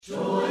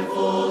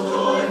Joyful,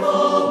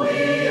 joyful,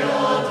 we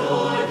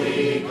adore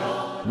thee,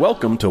 God.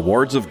 Welcome to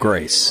Words of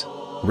Grace,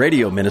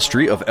 radio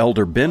ministry of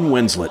Elder Ben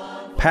Winslet,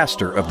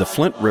 pastor of the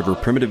Flint River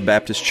Primitive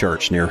Baptist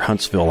Church near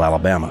Huntsville,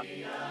 Alabama.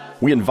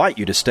 We invite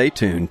you to stay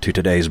tuned to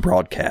today's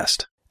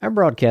broadcast. Our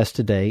broadcast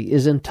today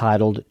is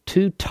entitled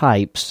Two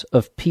Types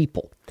of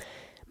People.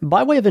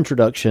 By way of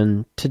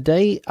introduction,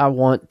 today I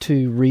want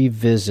to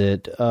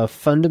revisit a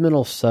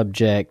fundamental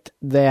subject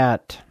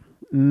that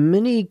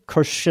many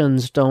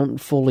Christians don't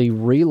fully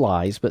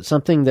realize, but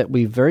something that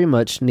we very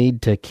much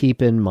need to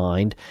keep in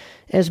mind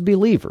as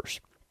believers.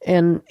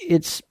 And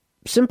it's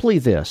simply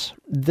this: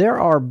 there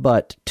are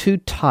but two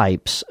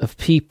types of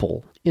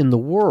people in the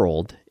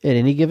world at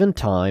any given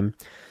time,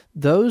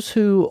 those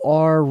who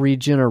are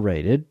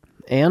regenerated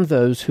and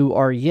those who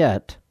are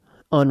yet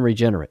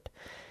unregenerate.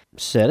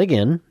 Said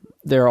again,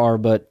 there are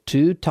but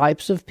two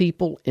types of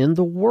people in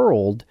the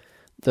world,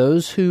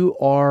 those who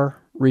are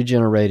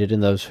regenerated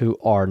and those who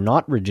are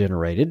not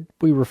regenerated.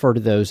 We refer to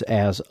those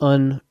as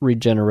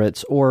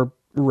unregenerates or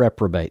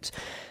reprobates.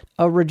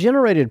 A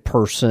regenerated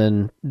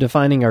person,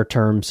 defining our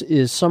terms,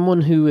 is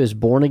someone who is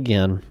born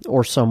again,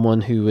 or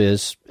someone who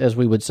is, as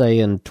we would say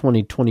in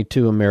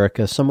 2022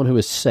 America, someone who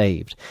is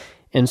saved.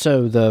 And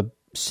so the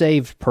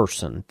saved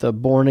person, the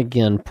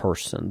born-again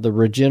person, the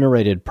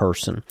regenerated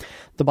person,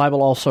 the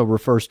Bible also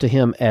refers to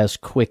him as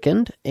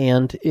quickened,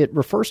 and it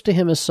refers to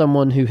him as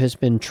someone who has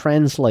been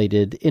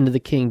translated into the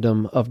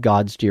kingdom of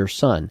God's dear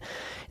Son.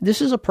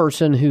 This is a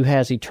person who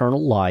has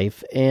eternal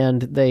life,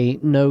 and they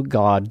know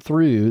God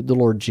through the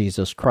Lord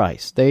Jesus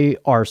Christ. They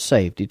are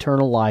saved.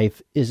 Eternal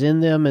life is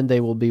in them, and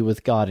they will be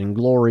with God in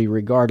glory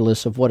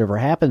regardless of whatever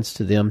happens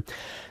to them,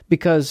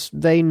 because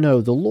they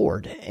know the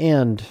Lord,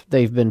 and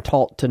they've been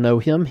taught to know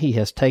Him. He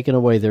has taken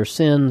away their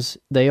sins.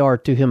 They are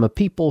to Him a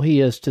people.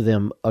 He is to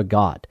them a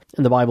God.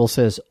 And the Bible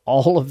says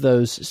all of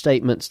those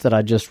statements that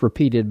I just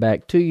repeated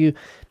back to you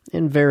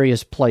in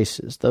various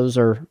places. Those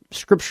are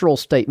scriptural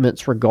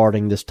statements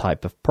regarding this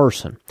type of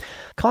person.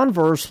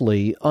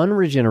 Conversely,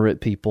 unregenerate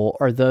people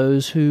are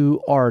those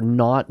who are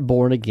not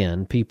born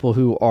again, people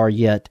who are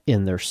yet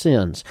in their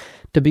sins.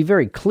 To be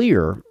very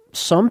clear,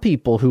 some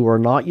people who are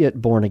not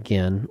yet born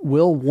again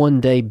will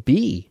one day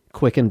be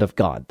quickened of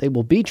God. They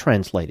will be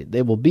translated.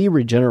 They will be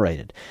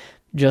regenerated.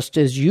 Just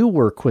as you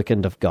were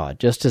quickened of God,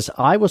 just as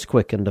I was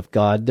quickened of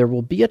God, there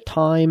will be a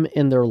time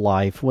in their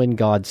life when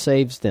God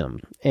saves them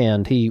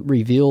and He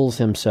reveals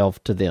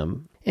Himself to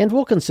them. And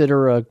we'll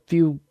consider a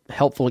few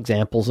helpful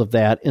examples of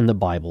that in the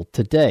Bible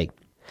today.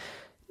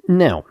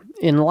 Now,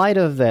 in light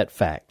of that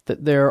fact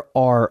that there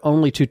are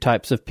only two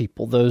types of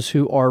people, those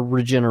who are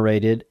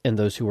regenerated and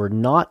those who are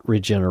not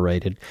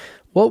regenerated,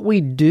 what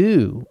we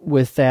do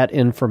with that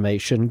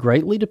information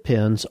greatly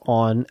depends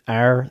on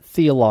our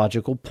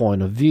theological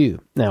point of view.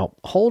 Now,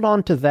 hold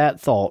on to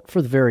that thought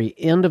for the very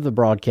end of the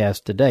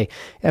broadcast today.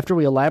 After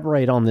we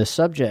elaborate on this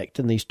subject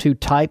and these two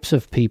types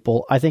of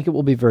people, I think it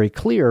will be very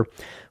clear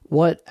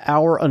what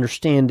our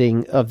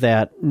understanding of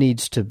that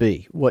needs to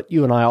be, what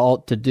you and I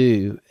ought to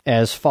do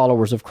as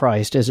followers of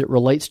Christ as it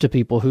relates to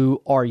people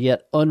who are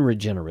yet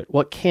unregenerate.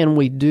 What can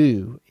we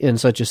do in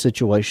such a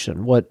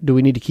situation? What do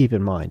we need to keep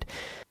in mind?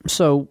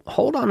 So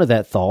hold on to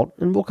that thought,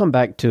 and we'll come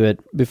back to it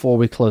before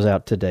we close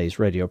out today's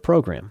radio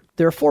program.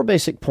 There are four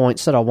basic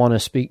points that I want to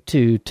speak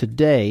to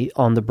today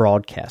on the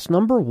broadcast.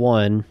 Number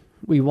one,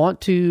 we want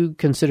to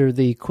consider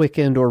the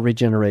quickened or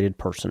regenerated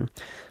person.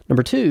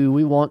 Number two,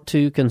 we want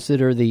to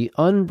consider the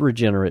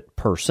unregenerate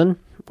person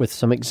with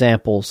some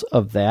examples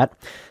of that.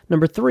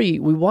 Number three,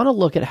 we want to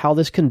look at how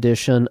this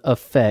condition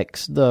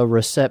affects the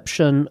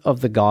reception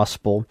of the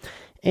gospel.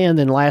 And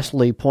then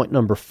lastly, point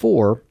number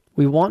four,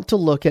 we want to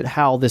look at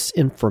how this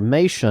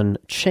information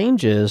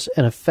changes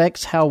and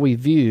affects how we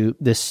view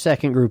this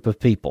second group of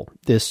people,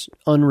 this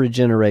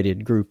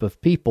unregenerated group of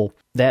people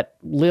that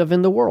live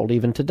in the world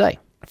even today.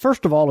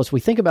 First of all, as we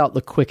think about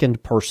the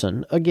quickened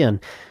person,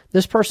 again,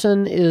 this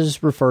person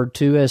is referred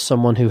to as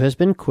someone who has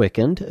been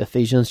quickened,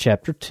 Ephesians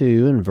chapter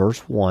 2 and verse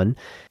 1.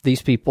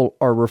 These people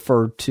are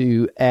referred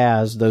to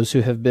as those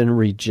who have been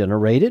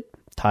regenerated,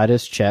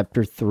 Titus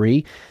chapter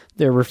 3.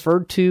 They're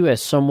referred to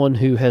as someone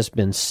who has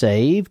been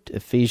saved,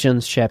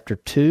 Ephesians chapter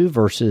 2,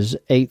 verses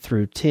 8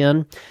 through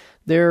 10.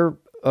 They're,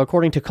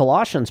 according to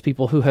Colossians,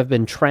 people who have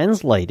been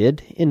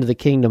translated into the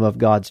kingdom of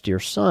God's dear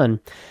Son.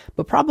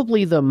 But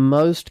probably the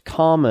most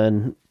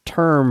common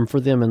term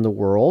for them in the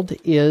world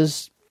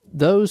is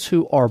those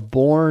who are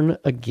born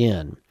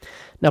again.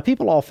 Now,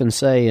 people often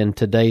say in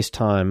today's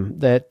time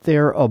that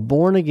they're a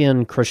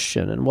born-again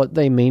Christian, and what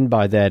they mean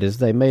by that is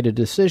they made a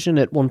decision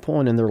at one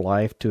point in their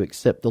life to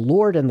accept the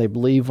Lord, and they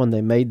believe when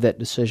they made that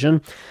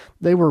decision,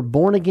 they were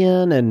born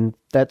again, and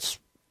that's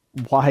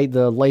why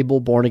the label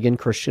born-again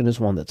Christian is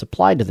one that's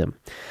applied to them.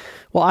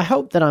 Well, I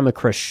hope that I'm a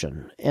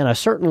Christian, and I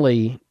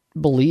certainly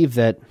believe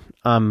that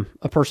I'm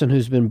a person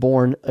who's been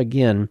born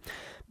again,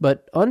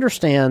 But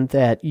understand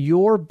that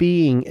your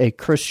being a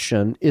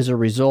Christian is a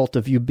result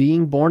of you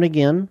being born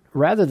again,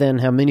 rather than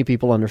how many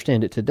people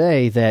understand it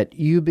today, that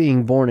you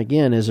being born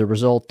again is a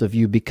result of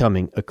you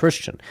becoming a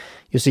Christian.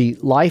 You see,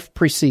 life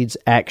precedes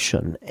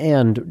action,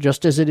 and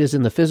just as it is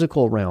in the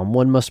physical realm,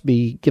 one must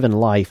be given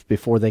life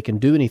before they can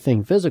do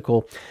anything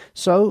physical,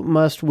 so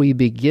must we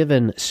be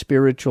given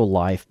spiritual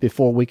life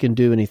before we can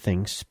do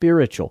anything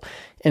spiritual.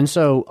 And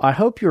so I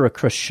hope you're a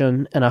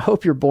Christian, and I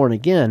hope you're born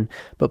again,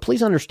 but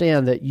please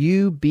understand that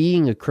you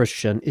being a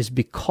Christian is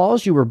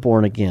because you were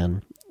born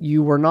again.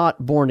 You were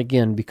not born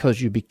again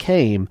because you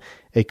became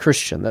a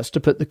Christian. That's to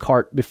put the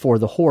cart before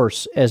the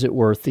horse, as it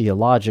were,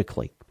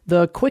 theologically.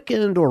 The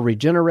quickened or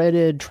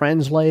regenerated,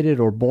 translated,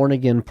 or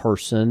born-again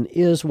person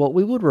is what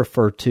we would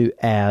refer to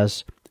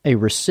as a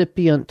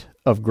recipient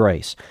of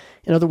grace.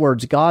 In other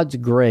words, God's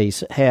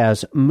grace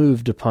has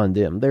moved upon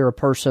them. They're a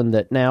person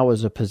that now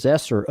is a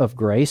possessor of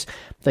grace.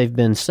 They've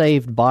been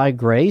saved by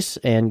grace,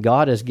 and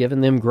God has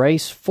given them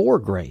grace for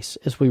grace,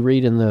 as we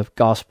read in the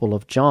Gospel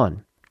of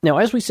John. Now,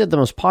 as we said, the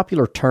most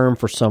popular term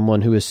for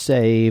someone who is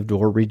saved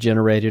or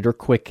regenerated or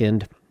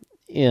quickened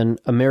in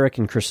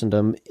American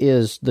Christendom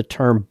is the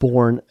term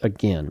born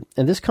again.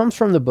 And this comes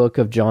from the book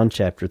of John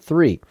chapter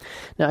 3.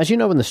 Now, as you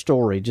know in the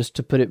story, just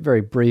to put it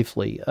very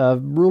briefly, a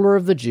ruler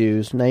of the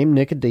Jews named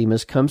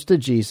Nicodemus comes to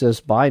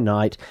Jesus by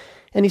night,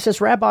 and he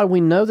says, "Rabbi,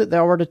 we know that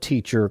thou art a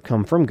teacher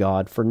come from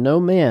God, for no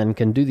man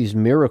can do these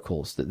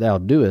miracles that thou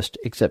doest,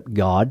 except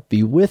God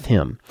be with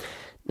him."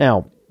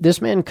 Now,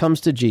 this man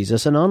comes to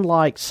Jesus, and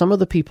unlike some of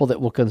the people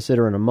that we'll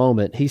consider in a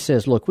moment, he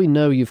says, "Look, we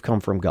know you've come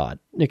from God."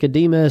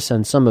 Nicodemus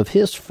and some of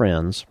his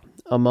friends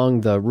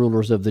among the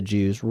rulers of the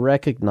Jews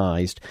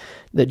recognized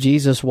that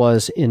Jesus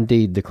was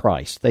indeed the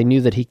Christ. They knew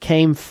that he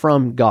came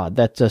from God.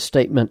 That's a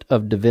statement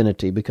of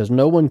divinity, because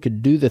no one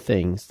could do the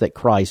things that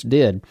Christ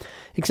did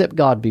except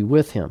God be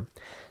with him.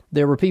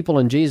 There were people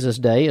in Jesus'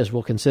 day, as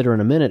we'll consider in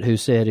a minute, who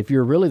said, "If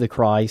you're really the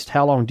Christ,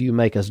 how long do you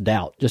make us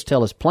doubt? Just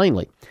tell us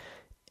plainly."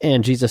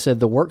 And Jesus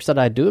said, "The works that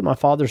I do in my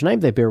Father's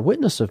name, they bear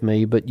witness of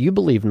me, but you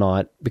believe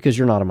not, because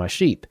you're not of my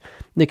sheep."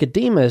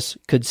 Nicodemus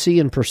could see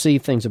and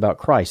perceive things about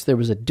Christ. There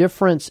was a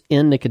difference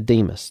in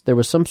Nicodemus. There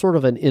was some sort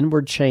of an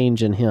inward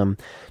change in him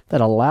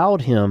that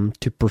allowed him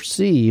to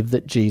perceive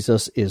that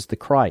Jesus is the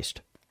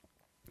Christ.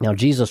 Now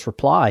Jesus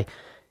replied,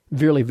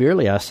 "Verily,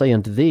 verily, I say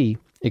unto thee,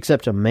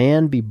 except a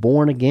man be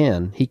born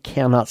again, he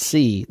cannot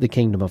see the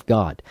kingdom of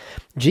God."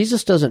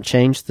 Jesus doesn't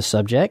change the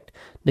subject.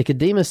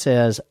 Nicodemus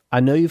says, "I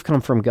know you've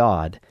come from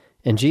God."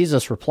 And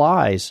Jesus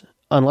replies,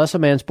 "Unless a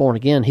man's born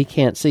again, he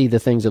can't see the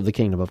things of the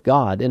kingdom of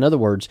God." In other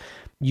words,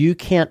 you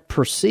can't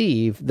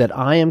perceive that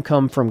I am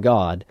come from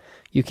God.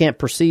 You can't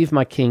perceive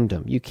my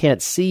kingdom. You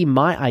can't see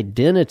my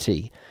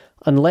identity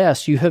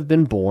unless you have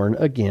been born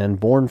again,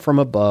 born from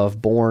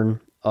above, born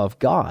of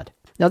God.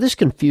 Now, this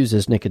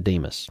confuses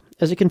Nicodemus,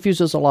 as it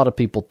confuses a lot of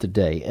people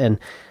today. And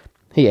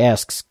he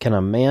asks, can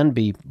a man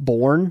be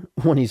born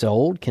when he's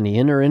old? Can he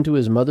enter into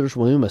his mother's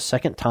womb a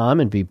second time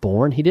and be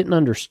born? He didn't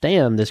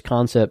understand this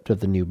concept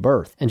of the new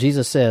birth. And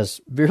Jesus says,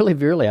 "Verily,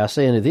 verily, I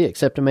say unto thee,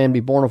 except a man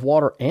be born of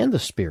water and the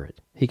Spirit,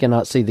 he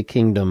cannot see the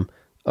kingdom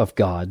of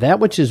God. That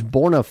which is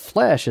born of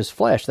flesh is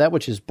flesh. That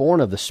which is born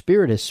of the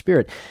Spirit is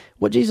spirit."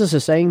 What Jesus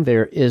is saying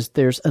there is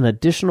there's an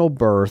additional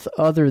birth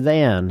other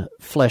than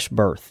flesh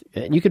birth.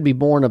 And you could be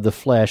born of the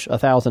flesh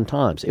 1,000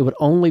 times. It would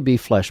only be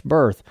flesh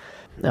birth.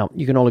 Now,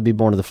 you can only be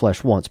born of the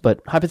flesh once,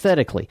 but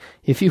hypothetically,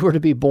 if you were to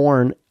be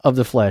born of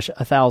the flesh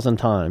 1,000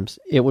 times,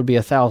 it would be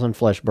 1,000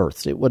 flesh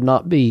births. It would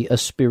not be a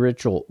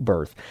spiritual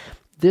birth.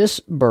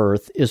 This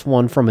birth is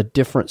one from a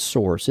different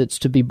source. It's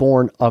to be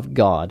born of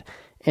God.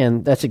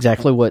 And that's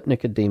exactly what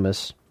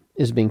Nicodemus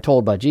is being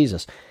told by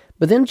Jesus.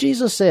 But then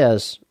Jesus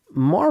says,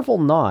 "Marvel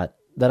not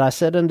that I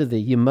said unto thee,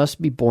 you must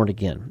be born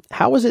again."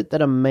 How is it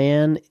that a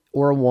man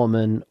or a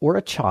woman or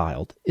a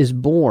child is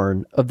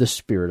born of the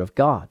Spirit of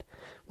God?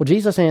 Well,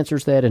 Jesus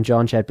answers that in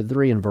John chapter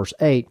 3 and verse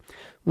 8,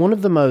 one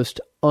of the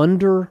most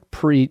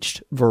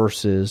under-preached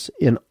verses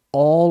in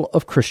all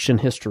of Christian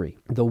history.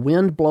 "The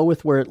wind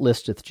bloweth where it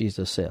listeth,"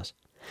 Jesus says,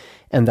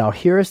 "and thou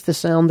hearest the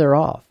sound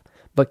thereof,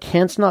 but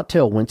canst not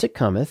tell whence it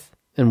cometh,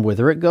 and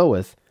whither it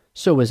goeth,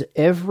 so is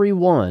every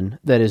one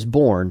that is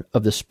born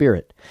of the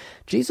Spirit."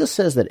 Jesus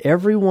says that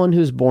everyone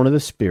who is born of the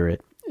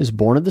Spirit is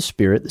born of the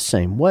Spirit the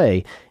same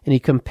way, and he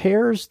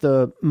compares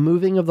the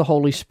moving of the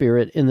Holy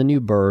Spirit in the new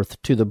birth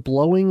to the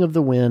blowing of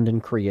the wind in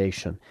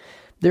creation.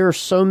 There are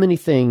so many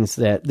things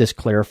that this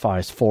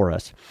clarifies for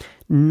us.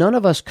 None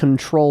of us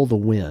control the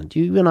wind.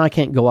 You and I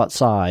can't go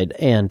outside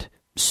and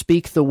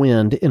speak the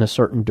wind in a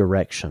certain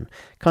direction.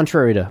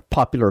 Contrary to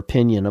popular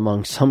opinion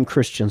among some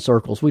Christian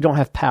circles, we don't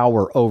have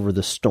power over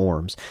the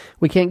storms.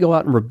 We can't go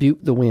out and rebuke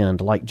the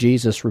wind like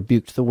Jesus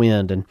rebuked the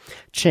wind and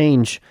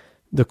change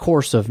the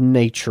course of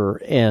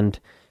nature and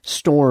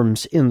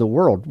storms in the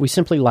world. We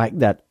simply lack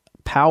that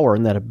power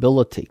and that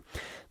ability.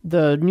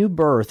 The new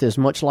birth is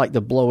much like the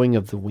blowing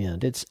of the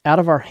wind. It's out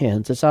of our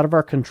hands. It's out of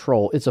our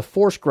control. It's a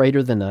force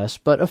greater than us,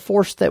 but a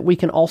force that we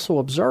can also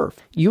observe.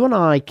 You and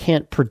I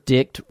can't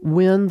predict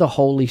when the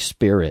Holy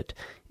Spirit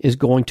is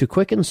going to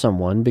quicken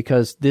someone,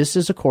 because this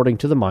is according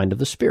to the mind of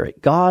the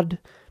Spirit. God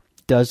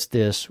does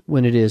this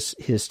when it is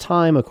His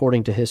time,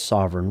 according to His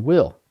sovereign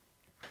will.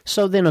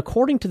 So then,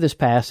 according to this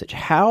passage,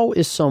 how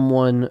is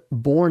someone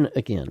born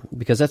again?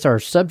 Because that's our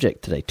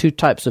subject today. Two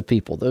types of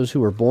people, those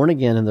who are born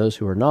again and those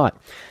who are not.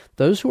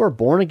 Those who are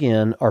born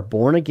again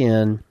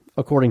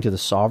according to the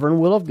sovereign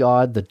will of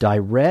God, the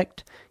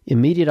direct,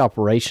 immediate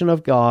operation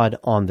of God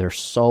on their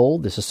soul.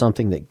 This is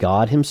something that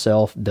God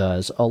Himself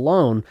does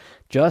alone,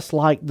 just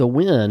like the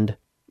wind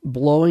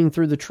blowing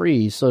through the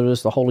trees, so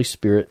does the Holy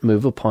Spirit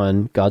move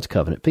upon God's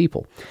covenant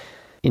people.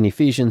 In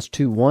Ephesians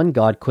 2:1,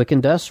 God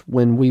quickened us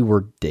when we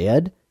were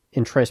dead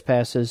in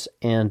trespasses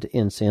and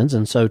in sins.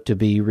 And so to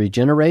be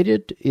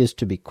regenerated is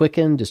to be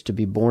quickened, is to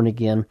be born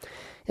again.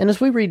 And as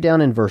we read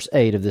down in verse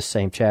 8 of this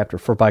same chapter,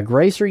 "For by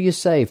grace are you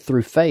saved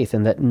through faith,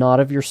 and that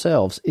not of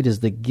yourselves. It is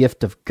the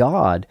gift of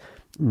God,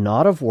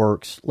 not of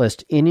works,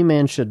 lest any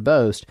man should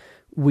boast.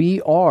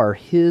 We are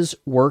His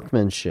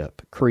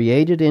workmanship,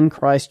 created in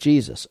Christ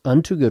Jesus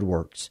unto good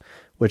works,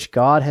 which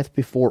God hath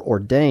before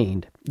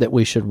ordained that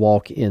we should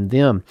walk in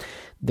them."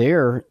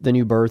 There, the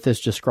new birth is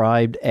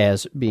described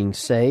as being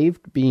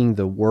saved, being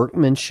the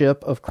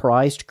workmanship of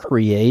Christ,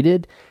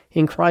 created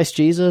in Christ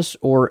Jesus,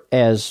 or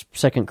as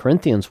 2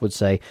 Corinthians would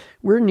say,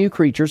 we're new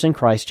creatures in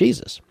Christ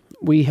Jesus.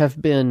 We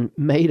have been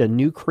made a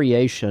new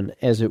creation,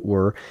 as it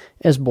were,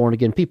 as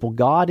born-again people.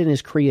 God in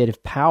His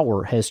creative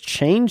power has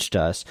changed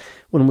us.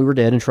 When we were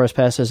dead in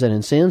trespasses and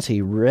in sins,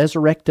 He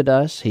resurrected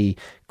us, He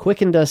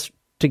quickened us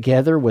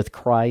together with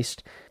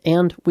Christ,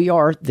 and we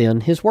are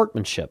then His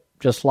workmanship,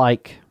 just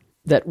like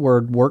that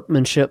word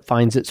workmanship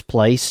finds its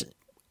place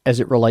as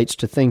it relates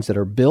to things that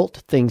are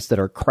built, things that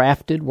are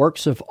crafted,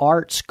 works of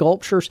art,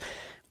 sculptures.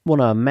 When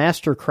a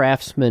master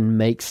craftsman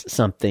makes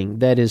something,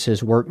 that is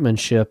his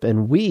workmanship,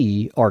 and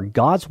we are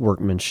God's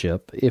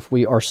workmanship if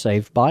we are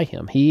saved by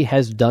Him. He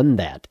has done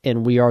that,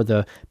 and we are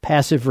the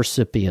passive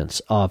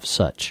recipients of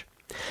such.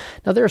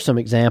 Now, there are some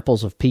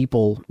examples of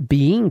people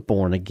being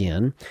born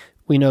again.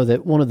 We know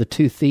that one of the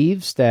two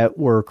thieves that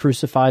were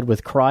crucified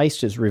with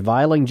Christ is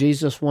reviling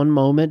Jesus one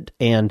moment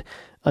and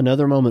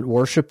another moment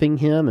worshiping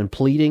Him and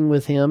pleading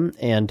with Him.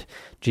 And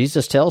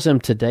Jesus tells him,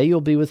 "Today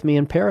you'll be with me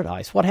in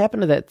paradise." What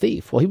happened to that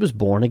thief? Well, he was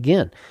born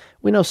again.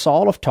 We know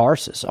Saul of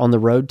Tarsus on the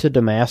road to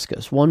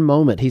Damascus. One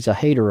moment he's a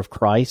hater of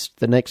Christ.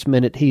 The next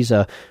minute he's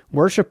a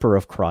worshiper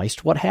of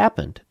Christ. What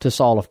happened to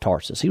Saul of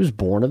Tarsus? He was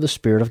born of the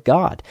Spirit of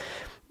God.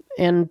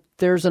 And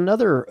there's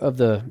another of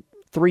the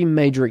three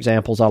major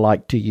examples I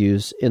like to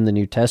use in the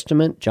New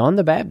Testament. John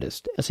the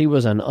Baptist, as he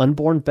was an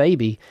unborn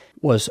baby,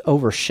 was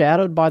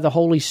overshadowed by the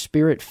Holy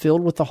Spirit,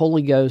 filled with the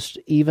Holy Ghost,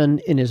 even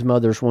in his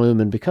mother's womb.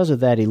 And because of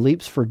that, he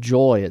leaps for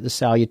joy at the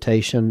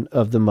salutation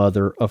of the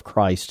mother of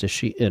Christ as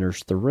she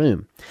enters the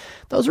room.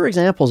 Those are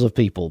examples of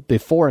people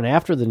before and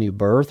after the new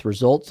birth,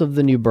 results of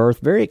the new birth,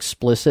 very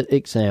explicit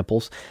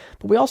examples.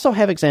 But we also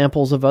have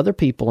examples of other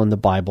people in the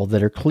Bible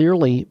that are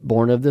clearly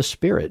born of the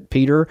Spirit.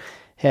 Peter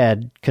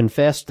had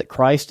confessed that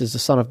Christ is the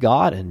Son of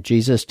God, and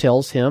Jesus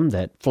tells him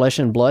that flesh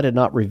and blood had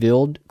not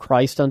revealed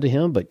Christ unto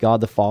him, but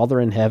God the Father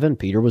in heaven.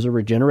 Peter was a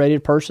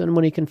regenerated person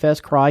when he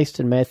confessed Christ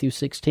in Matthew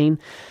 16.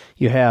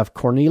 You have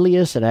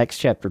Cornelius in Acts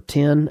chapter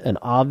 10, an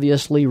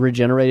obviously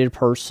regenerated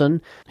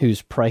person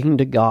who's praying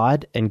to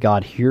God, and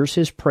God hears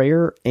his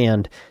prayer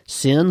and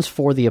sends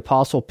for the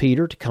Apostle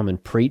Peter to come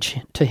and preach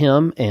to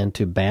him and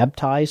to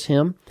baptize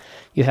him.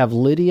 You have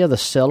Lydia, the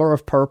seller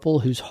of purple,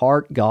 whose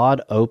heart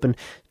God opened.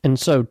 And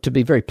so, to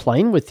be very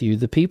plain with you,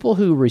 the people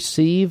who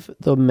receive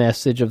the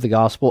message of the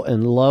gospel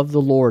and love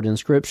the Lord in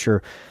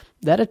Scripture,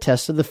 that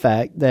attests to the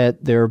fact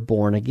that they're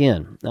born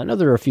again. I know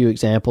there are a few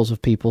examples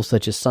of people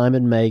such as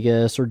Simon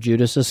Magus or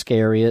Judas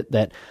Iscariot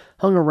that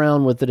hung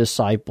around with the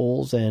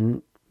disciples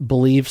and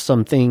believed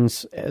some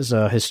things as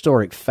a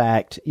historic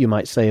fact, you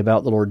might say,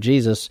 about the Lord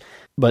Jesus,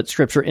 but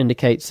Scripture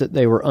indicates that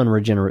they were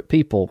unregenerate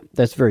people.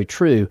 That's very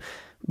true.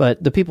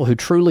 But the people who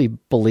truly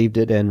believed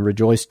it and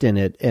rejoiced in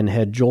it and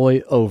had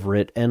joy over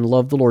it and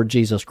loved the Lord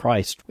Jesus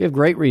Christ, we have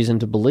great reason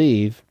to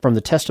believe from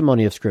the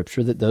testimony of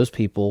Scripture that those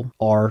people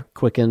are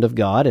quickened of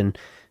God, and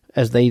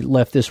as they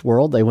left this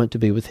world, they went to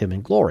be with Him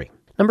in glory.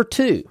 Number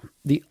two,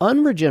 the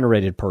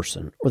unregenerated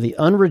person, or the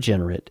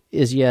unregenerate,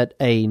 is yet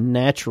a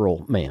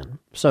natural man.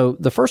 So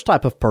the first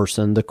type of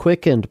person, the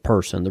quickened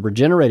person, the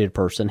regenerated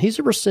person, he's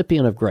a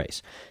recipient of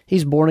grace.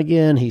 He's born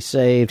again, he's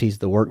saved, he's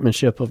the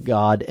workmanship of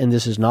God, and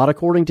this is not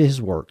according to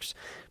his works,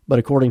 but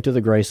according to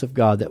the grace of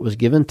God that was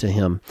given to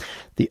him.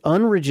 The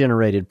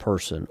unregenerated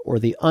person, or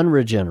the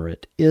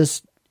unregenerate,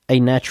 is a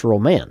natural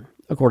man,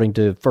 according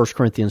to 1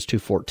 Corinthians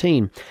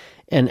 2:14.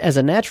 And as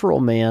a natural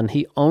man,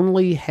 he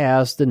only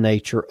has the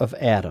nature of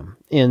Adam.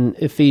 In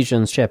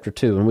Ephesians chapter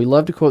 2, and we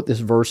love to quote this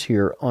verse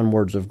here on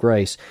Words of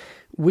Grace,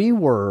 we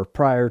were,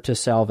 prior to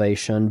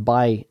salvation,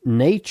 by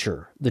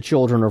nature, the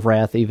children of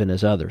wrath, even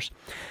as others.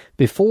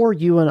 Before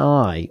you and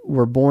I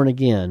were born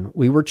again,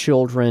 we were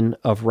children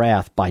of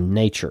wrath by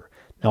nature.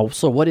 Now,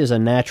 so what is a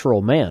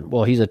natural man?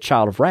 Well, he's a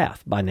child of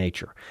wrath by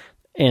nature.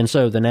 And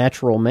so the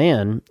natural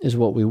man is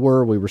what we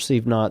were. We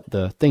receive not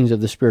the things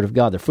of the Spirit of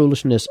God. They're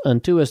foolishness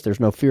unto us. There's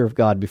no fear of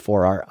God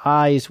before our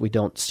eyes. We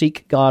don't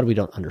seek God. We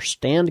don't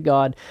understand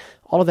God.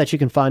 All of that you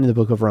can find in the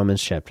book of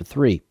Romans chapter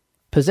 3.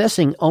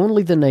 Possessing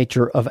only the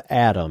nature of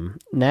Adam,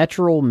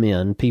 natural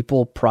men,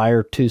 people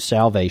prior to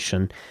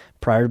salvation,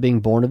 prior to being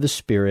born of the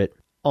Spirit,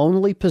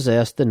 only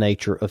possess the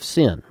nature of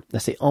sin.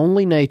 That's the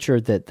only nature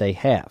that they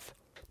have.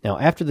 Now,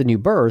 after the new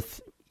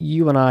birth,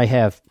 you and I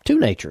have two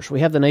natures. We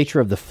have the nature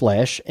of the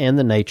flesh and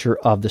the nature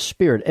of the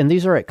Spirit, and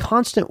these are at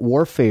constant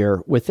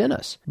warfare within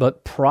us.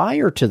 But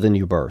prior to the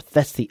new birth,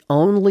 that's the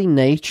only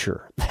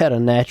nature that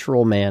a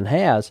natural man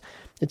has.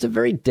 It's a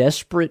very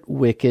desperate,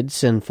 wicked,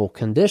 sinful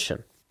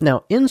condition.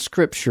 Now, in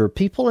Scripture,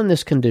 people in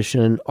this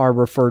condition are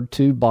referred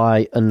to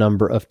by a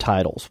number of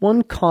titles.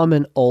 One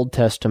common Old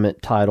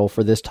Testament title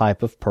for this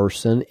type of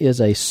person is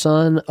a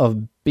son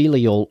of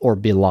Belial or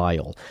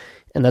Belial.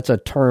 And that's a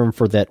term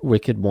for that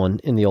wicked one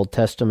in the Old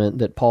Testament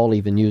that Paul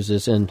even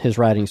uses in his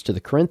writings to the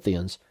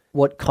Corinthians.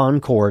 What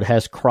concord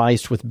has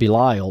Christ with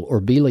Belial or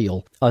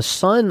Belial? A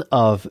son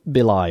of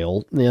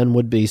Belial then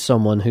would be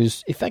someone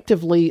who's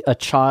effectively a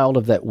child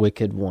of that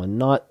wicked one,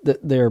 not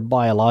that they're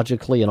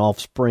biologically an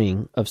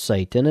offspring of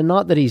Satan, and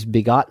not that he's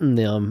begotten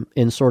them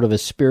in sort of a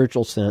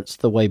spiritual sense,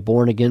 the way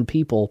born-again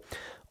people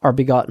are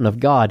begotten of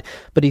God,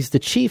 but he's the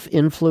chief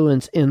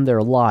influence in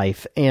their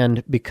life,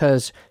 and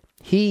because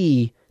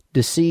he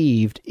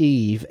deceived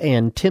Eve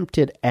and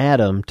tempted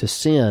Adam to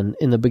sin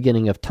in the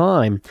beginning of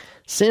time,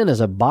 sin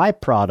is a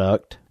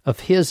byproduct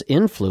of his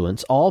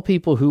influence. All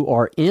people who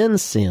are in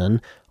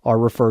sin are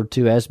referred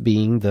to as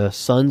being the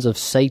sons of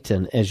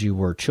Satan, as you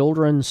were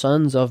children,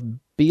 sons of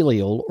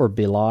Belial or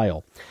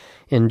Belial.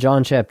 In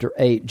John chapter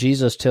 8,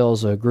 Jesus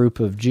tells a group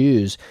of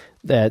Jews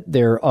that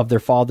they're of their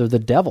father the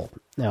devil.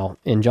 Now,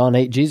 in John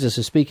 8, Jesus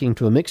is speaking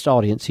to a mixed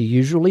audience. He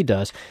usually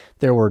does.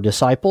 There were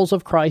disciples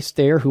of Christ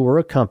there who were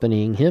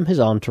accompanying him, his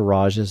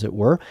entourage, as it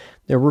were.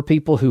 There were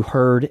people who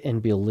heard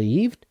and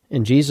believed,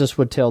 and Jesus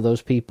would tell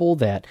those people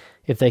that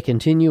if they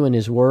continue in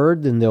his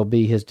word, then they'll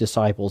be his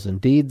disciples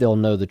indeed. They'll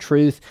know the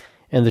truth,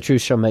 and the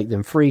truth shall make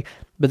them free.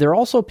 But there are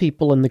also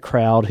people in the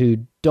crowd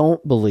who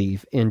don't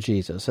believe in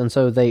Jesus, and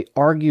so they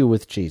argue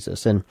with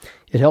Jesus. And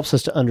it helps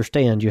us to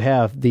understand you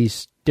have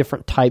these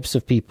different types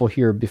of people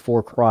here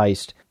before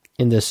Christ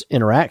in this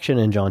interaction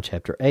in John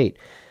chapter 8.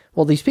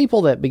 Well, these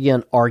people that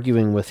begin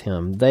arguing with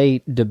him,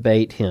 they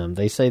debate him.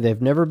 They say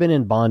they've never been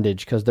in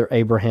bondage because they're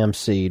Abraham's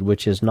seed,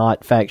 which is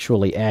not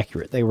factually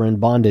accurate. They were in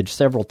bondage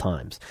several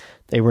times.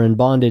 They were in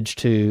bondage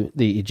to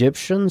the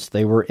Egyptians.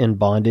 They were in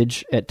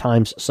bondage, at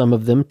times, some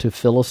of them, to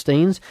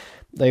Philistines.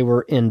 They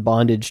were in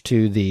bondage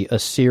to the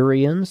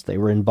Assyrians. They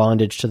were in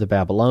bondage to the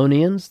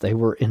Babylonians. They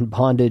were in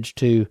bondage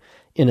to,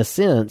 in a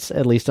sense,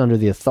 at least under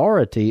the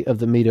authority of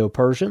the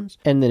Medo-Persians,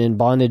 and then in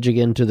bondage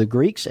again to the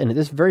Greeks. And at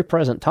this very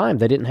present time,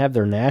 they didn't have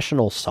their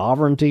national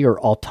sovereignty or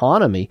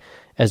autonomy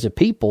as a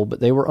people, but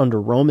they were under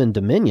Roman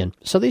dominion.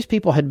 So these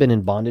people had been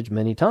in bondage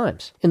many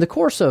times. In the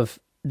course of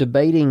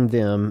debating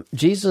them,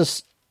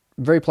 Jesus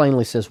very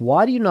plainly says,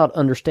 "Why do you not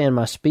understand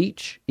my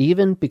speech,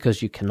 even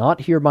because you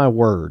cannot hear my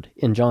word?"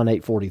 In John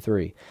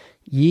 8:43.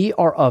 "Ye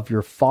are of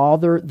your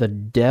father the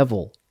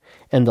devil,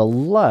 and the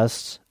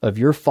lusts of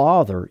your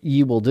father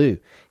ye will do.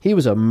 He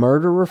was a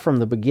murderer from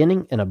the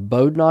beginning, and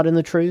abode not in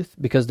the truth,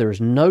 because there is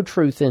no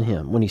truth in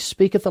him. When he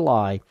speaketh a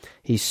lie,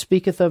 he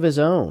speaketh of his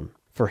own,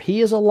 for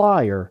he is a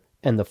liar,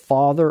 and the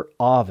father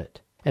of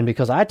it. And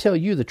because I tell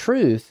you the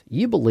truth,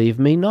 you believe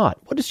me not."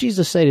 What does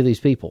Jesus say to these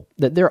people?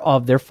 That they're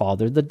of their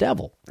father, the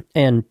devil.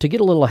 And to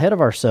get a little ahead of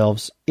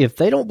ourselves, if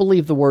they don't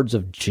believe the words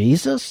of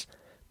Jesus,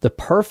 the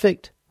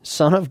perfect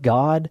Son of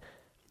God,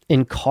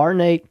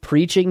 incarnate,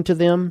 preaching to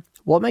them,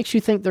 what makes you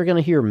think they're going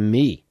to hear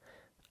me,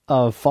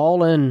 a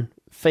fallen,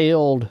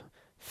 failed,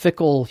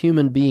 fickle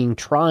human being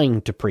trying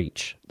to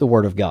preach the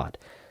Word of God?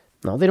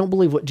 No, they don't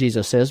believe what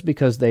Jesus says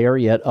because they are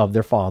yet of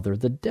their father,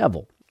 the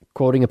devil.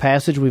 Quoting a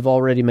passage we've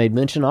already made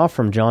mention of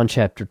from John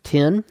chapter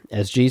 10,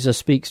 as Jesus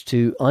speaks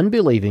to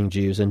unbelieving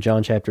Jews in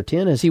John chapter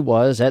 10, as he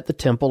was at the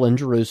temple in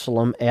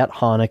Jerusalem at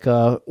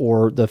Hanukkah,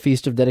 or the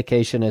Feast of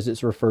Dedication as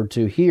it's referred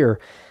to here.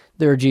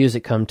 There are Jews that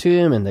come to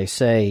him and they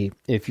say,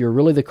 "If you're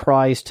really the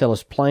Christ, tell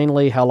us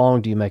plainly, how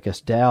long do you make us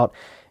doubt?"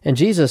 And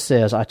Jesus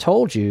says, "I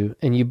told you,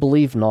 and you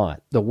believe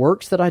not. The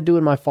works that I do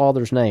in my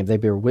Father's name, they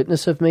bear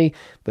witness of me,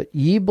 but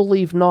ye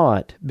believe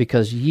not,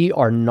 because ye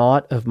are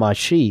not of my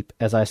sheep,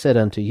 as I said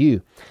unto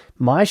you.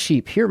 My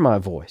sheep hear my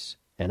voice,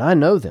 and I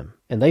know them,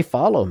 and they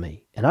follow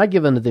me, and I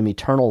give unto them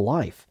eternal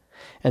life.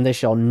 And they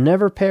shall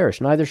never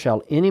perish, neither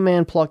shall any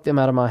man pluck them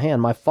out of my hand.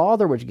 My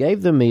Father which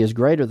gave them me is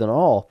greater than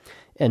all,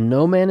 and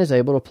no man is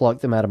able to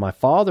pluck them out of my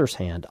Father's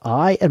hand.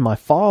 I and my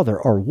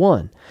Father are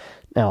one."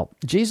 Now,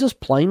 Jesus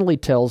plainly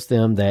tells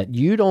them that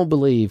you don't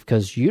believe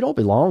because you don't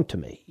belong to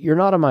me. You're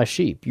not of my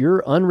sheep.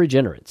 You're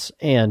unregenerates,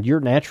 and you're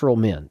natural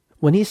men.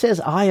 When he says,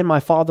 I and my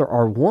Father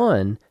are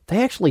one,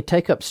 they actually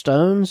take up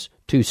stones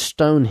to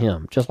stone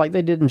him, just like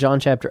they did in John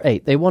chapter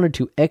 8. They wanted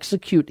to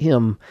execute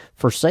him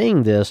for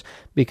saying this,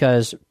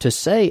 because to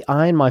say,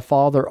 I and my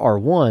Father are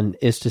one,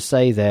 is to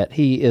say that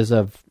he is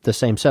of the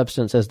same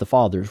substance as the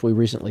Father, as we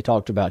recently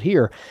talked about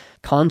here,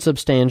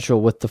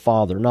 consubstantial with the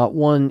Father, not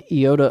one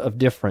iota of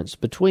difference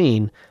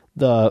between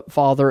the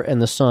Father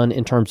and the Son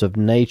in terms of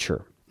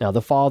nature. Now, the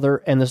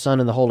Father and the Son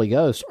and the Holy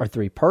Ghost are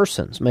three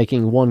persons,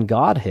 making one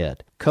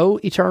Godhead,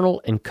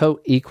 co-eternal and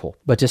co-equal.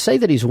 But to say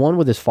that he's one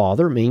with his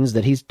Father means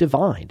that he's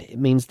divine. It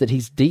means that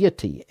he's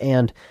deity.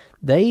 And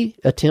they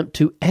attempt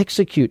to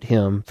execute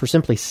him for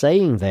simply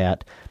saying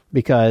that,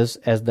 because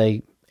as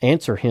they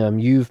answer him,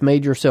 you've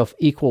made yourself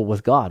equal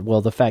with God.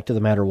 Well, the fact of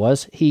the matter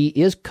was, he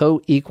is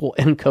co-equal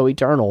and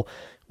co-eternal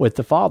with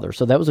the Father.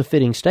 So that was a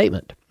fitting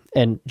statement.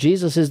 And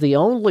Jesus is the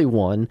only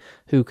one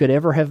who could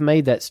ever have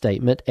made that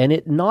statement and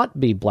it not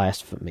be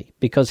blasphemy,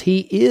 because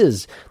he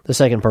is the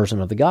second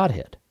person of the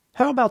Godhead.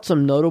 How about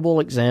some notable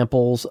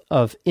examples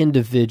of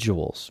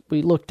individuals?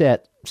 We looked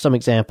at some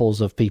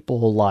examples of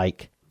people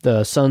like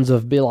the sons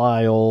of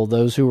Belial,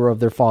 those who were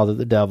of their father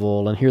the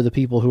devil, and here the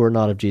people who are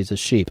not of Jesus'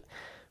 sheep.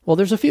 Well,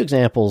 there's a few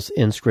examples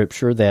in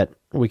Scripture that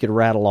we could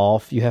rattle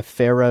off. You have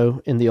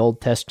Pharaoh in the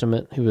Old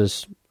Testament, who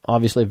is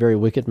obviously a very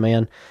wicked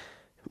man.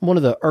 One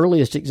of the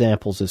earliest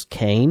examples is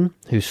Cain,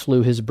 who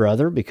slew his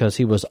brother because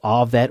he was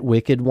of that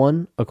wicked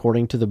one,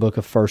 according to the book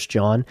of 1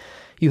 John.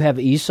 You have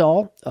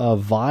Esau, a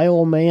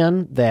vile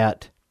man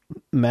that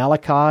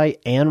Malachi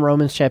and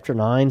Romans chapter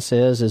 9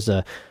 says is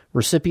a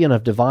recipient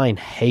of divine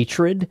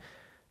hatred.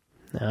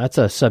 Now, that's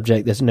a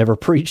subject that's never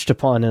preached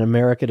upon in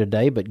America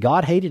today, but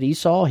God hated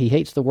Esau. He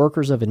hates the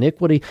workers of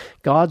iniquity.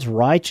 God's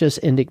righteous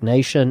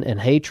indignation and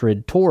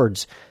hatred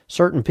towards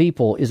certain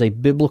people is a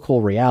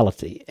biblical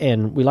reality,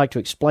 and we like to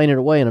explain it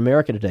away in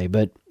America today,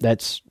 but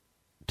that's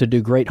to do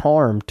great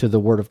harm to the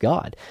Word of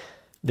God.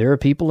 There are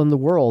people in the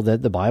world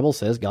that the Bible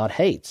says God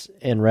hates,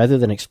 and rather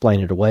than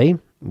explain it away,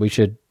 we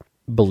should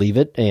believe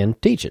it and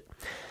teach it.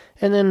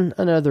 And then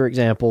another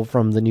example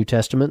from the New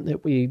Testament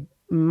that we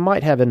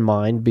might have in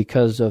mind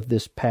because of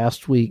this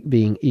past week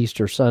being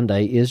Easter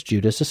Sunday is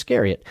Judas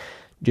Iscariot.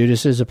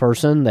 Judas is a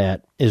person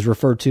that is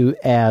referred to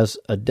as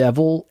a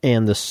devil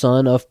and the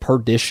son of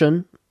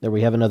perdition. There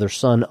we have another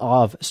son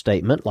of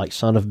statement, like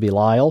son of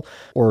Belial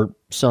or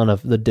son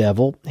of the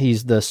devil.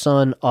 He's the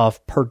son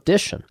of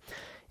perdition.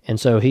 And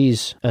so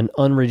he's an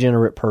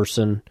unregenerate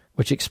person,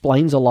 which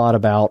explains a lot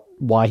about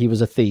why he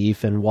was a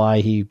thief and why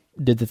he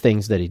did the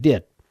things that he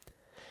did.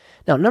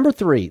 Now, number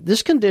 3,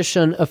 this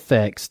condition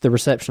affects the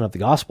reception of the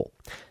gospel.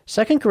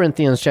 2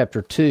 Corinthians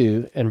chapter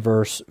 2 and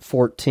verse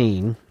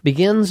 14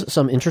 begins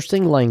some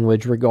interesting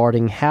language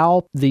regarding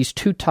how these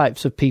two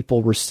types of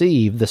people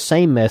receive the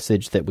same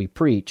message that we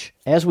preach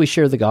as we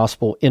share the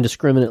gospel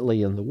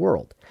indiscriminately in the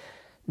world.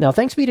 Now,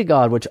 thanks be to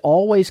God, which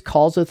always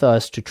causeth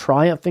us to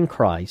triumph in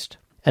Christ,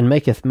 and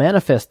maketh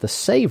manifest the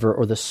savor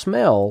or the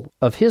smell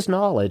of his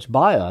knowledge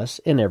by us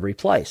in every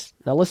place.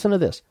 Now, listen to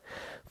this.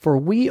 For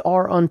we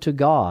are unto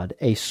God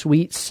a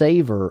sweet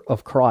savor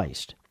of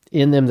Christ,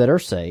 in them that are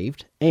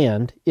saved,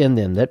 and in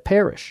them that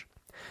perish.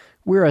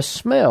 We're a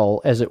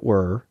smell, as it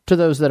were, to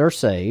those that are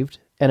saved,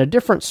 and a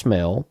different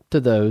smell to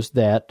those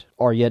that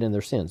are yet in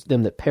their sins,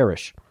 them that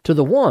perish. To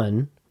the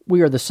one,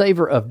 we are the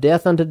savor of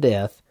death unto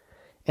death,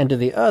 and to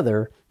the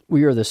other,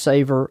 we are the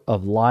savor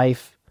of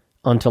life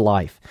unto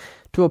life.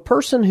 To a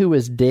person who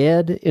is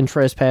dead in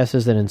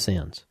trespasses and in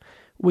sins,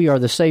 we are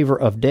the savor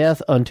of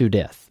death unto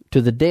death.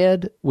 To the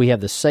dead, we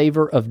have the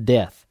savor of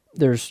death.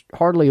 There's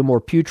hardly a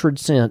more putrid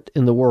scent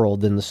in the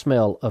world than the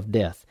smell of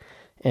death.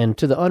 And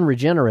to the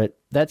unregenerate,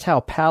 that's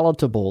how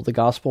palatable the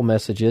gospel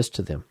message is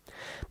to them.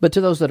 But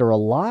to those that are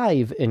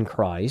alive in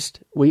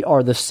Christ, we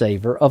are the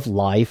savor of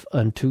life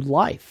unto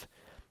life.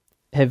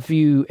 Have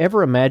you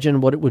ever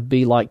imagined what it would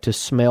be like to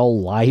smell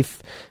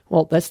life?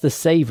 Well, that's the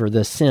savor,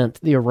 the scent,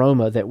 the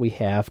aroma that we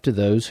have to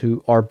those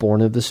who are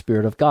born of the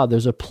Spirit of God.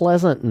 There's a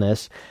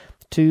pleasantness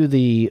to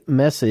the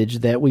message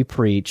that we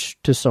preach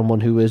to someone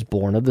who is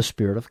born of the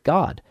Spirit of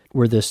God.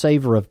 We're the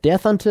savor of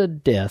death unto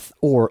death,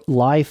 or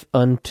life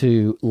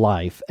unto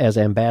life, as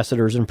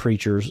ambassadors and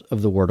preachers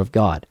of the Word of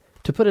God.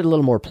 To put it a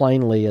little more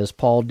plainly, as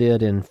Paul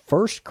did in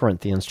 1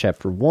 Corinthians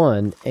chapter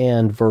 1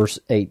 and verse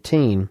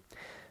 18,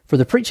 for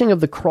the preaching of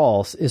the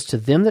cross is to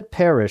them that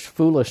perish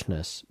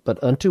foolishness,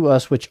 but unto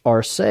us which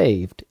are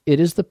saved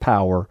it is the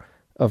power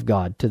of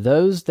God. To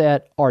those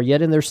that are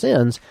yet in their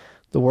sins,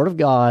 the Word of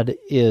God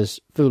is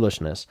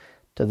foolishness.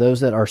 To those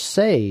that are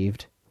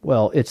saved,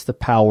 well, it's the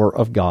power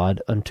of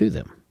God unto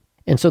them.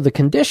 And so the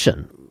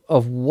condition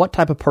of what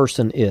type of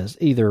person is,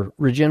 either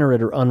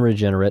regenerate or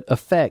unregenerate,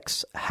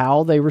 affects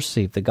how they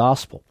receive the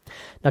gospel.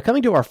 Now,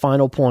 coming to our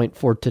final point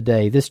for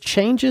today, this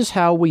changes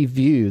how we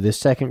view this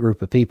second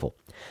group of people.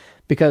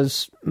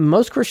 Because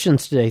most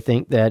Christians today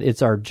think that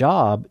it's our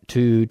job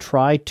to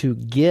try to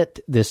get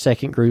this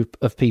second group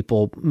of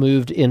people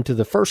moved into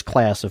the first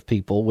class of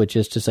people, which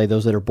is to say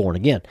those that are born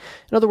again.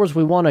 In other words,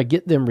 we want to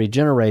get them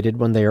regenerated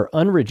when they are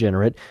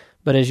unregenerate,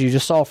 But as you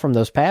just saw from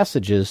those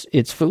passages,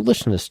 it's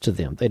foolishness to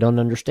them. They don't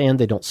understand,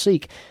 they don't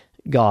seek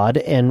God,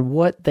 and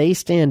what they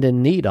stand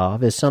in need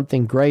of is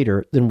something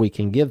greater than we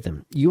can give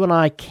them. You and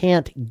I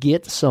can't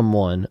get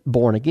someone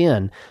born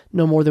again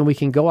no more than we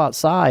can go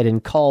outside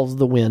and cause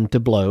the wind to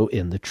blow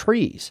in the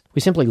trees.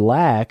 We simply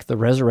lack the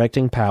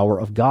resurrecting power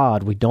of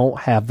God. We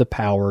don't have the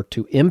power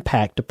to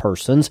impact a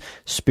person's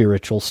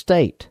spiritual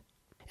state.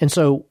 And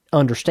so,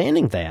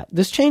 understanding that,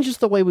 this changes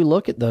the way we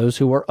look at those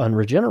who are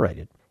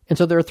unregenerated. And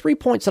so there are 3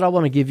 points that I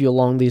want to give you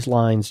along these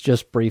lines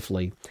just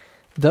briefly.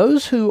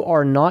 Those who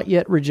are not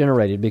yet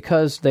regenerated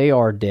because they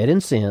are dead in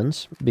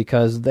sins,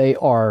 because they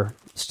are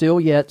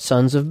still yet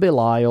sons of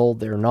Belial,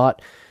 they're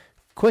not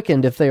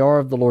quickened if they are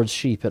of the Lord's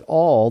sheep at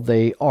all,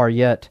 they are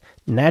yet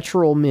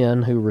natural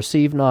men who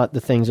receive not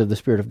the things of the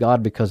Spirit of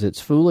God because it's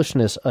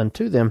foolishness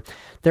unto them,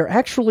 they're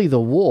actually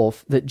the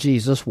wolf that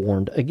Jesus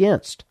warned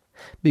against.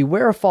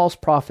 Beware of false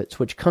prophets,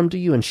 which come to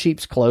you in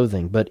sheep's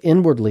clothing, but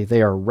inwardly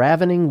they are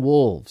ravening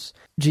wolves,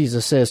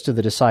 Jesus says to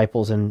the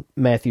disciples in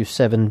Matthew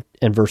 7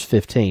 and verse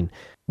 15.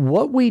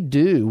 What we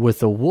do with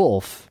the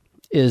wolf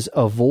is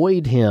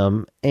avoid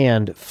him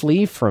and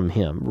flee from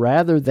him,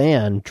 rather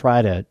than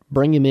try to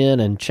bring him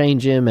in and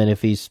change him, and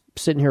if he's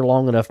sitting here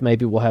long enough,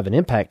 maybe we'll have an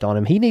impact on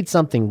him. He needs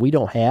something we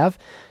don't have,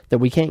 that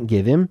we can't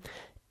give him,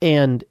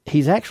 and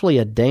he's actually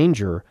a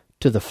danger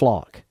to the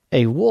flock.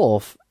 A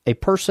wolf, a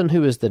person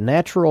who is the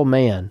natural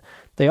man,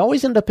 they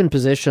always end up in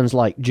positions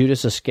like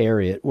Judas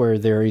Iscariot, where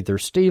they're either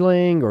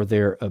stealing or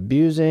they're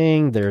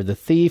abusing, they're the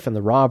thief and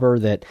the robber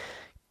that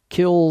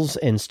kills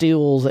and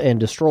steals and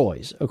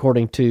destroys,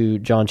 according to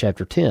John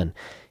chapter 10.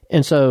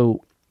 And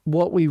so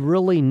what we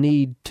really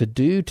need to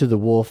do to the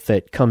wolf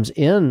that comes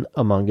in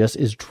among us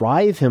is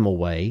drive him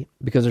away,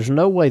 because there's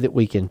no way that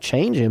we can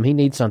change him. He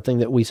needs something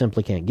that we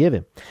simply can't give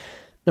him.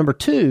 Number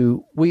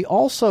 2, we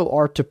also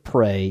are to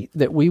pray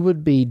that we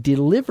would be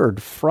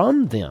delivered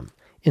from them.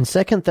 In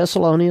 2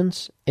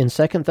 Thessalonians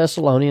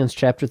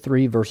chapter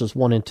 3, verses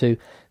 1 and 2,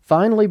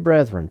 finally,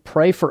 brethren,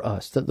 pray for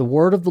us that the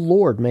word of the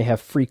Lord may have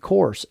free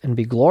course and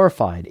be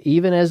glorified,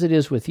 even as it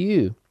is with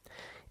you,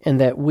 and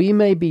that we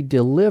may be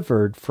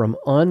delivered from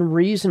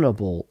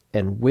unreasonable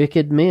and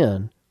wicked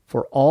men,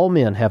 for all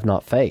men have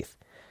not faith.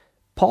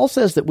 Paul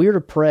says that we are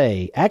to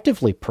pray,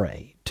 actively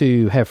pray,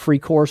 to have free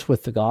course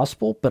with the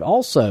gospel, but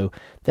also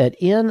that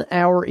in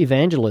our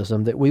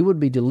evangelism that we would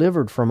be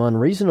delivered from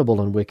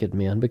unreasonable and wicked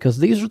men, because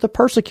these are the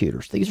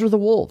persecutors, these are the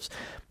wolves,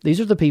 these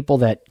are the people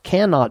that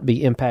cannot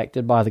be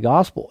impacted by the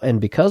gospel,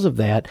 and because of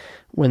that,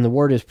 when the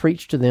word is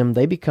preached to them,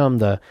 they become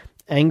the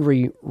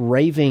angry,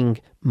 raving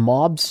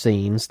mob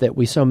scenes that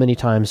we so many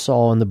times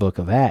saw in the book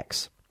of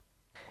Acts.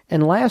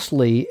 And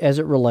lastly, as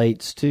it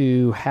relates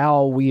to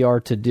how we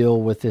are to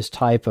deal with this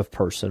type of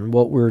person,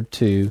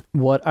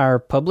 what our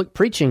public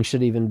preaching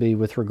should even be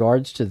with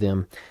regards to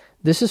them.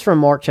 This is from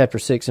Mark chapter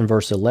 6 and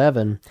verse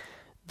 11.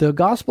 The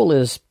gospel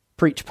is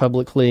preached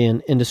publicly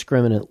and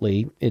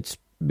indiscriminately. It's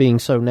being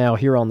so now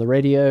here on the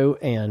radio,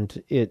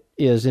 and it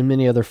is in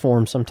many other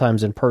forms,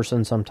 sometimes in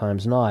person,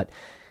 sometimes not.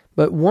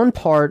 But one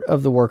part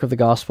of the work of the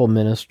gospel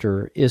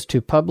minister is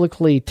to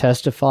publicly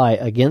testify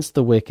against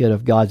the wicked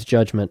of God's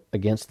judgment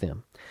against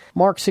them.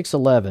 Mark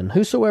 6:11,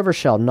 whosoever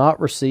shall not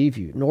receive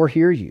you, nor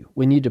hear you,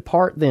 when ye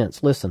depart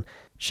thence, listen,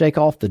 shake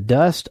off the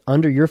dust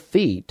under your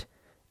feet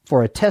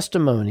for a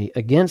testimony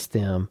against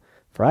them.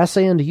 For I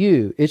say unto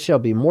you, it shall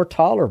be more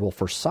tolerable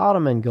for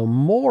Sodom and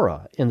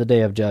Gomorrah in the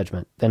day of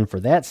judgment than for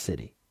that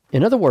city.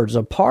 In other words,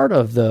 a part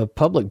of the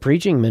public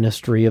preaching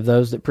ministry of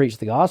those that preach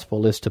the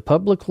gospel is to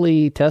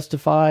publicly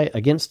testify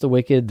against the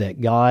wicked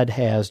that God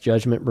has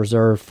judgment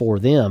reserved for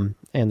them,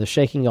 and the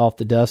shaking off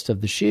the dust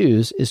of the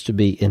shoes is to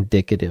be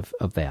indicative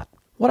of that.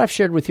 What I've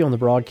shared with you on the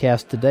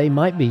broadcast today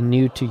might be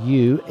new to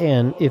you,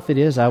 and if it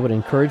is, I would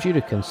encourage you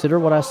to consider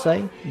what I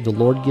say. The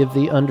Lord give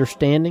thee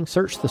understanding.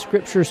 Search the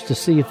Scriptures to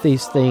see if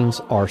these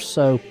things are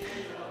so.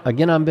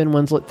 Again, I'm Ben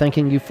Winslett,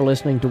 thanking you for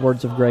listening to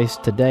Words of Grace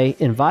today,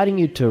 inviting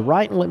you to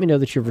write and let me know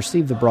that you've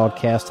received the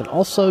broadcast, and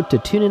also to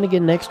tune in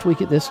again next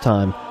week at this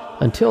time.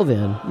 Until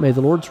then, may the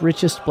Lord's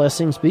richest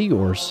blessings be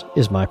yours,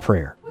 is my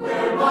prayer.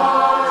 We're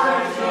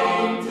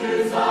marching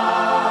to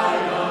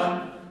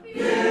Zion,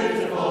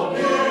 beautiful,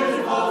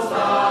 beautiful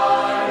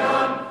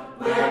Zion.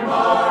 We're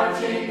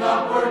marching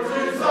upward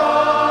to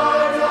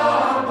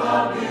Zion,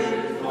 the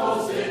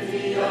beautiful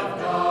city of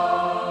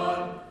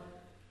God.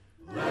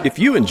 If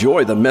you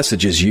enjoy the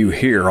messages you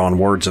hear on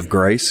Words of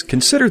Grace,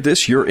 consider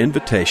this your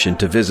invitation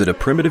to visit a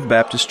Primitive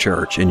Baptist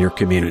church in your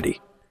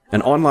community.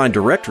 An online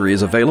directory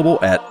is available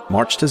at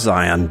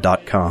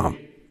marchtozion.com.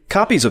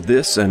 Copies of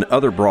this and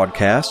other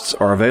broadcasts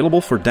are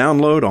available for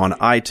download on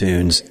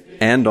iTunes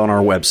and on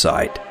our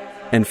website.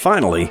 And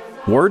finally,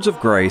 Words of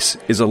Grace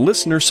is a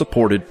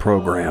listener-supported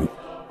program.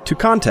 To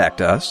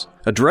contact us,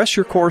 address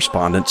your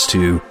correspondence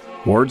to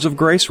Words of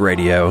Grace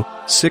Radio,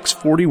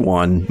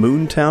 641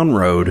 Moontown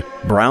Road,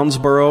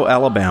 Brownsboro,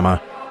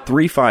 Alabama,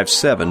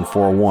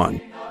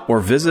 35741, or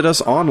visit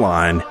us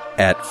online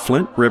at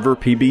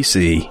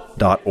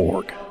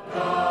flintriverpbc.org.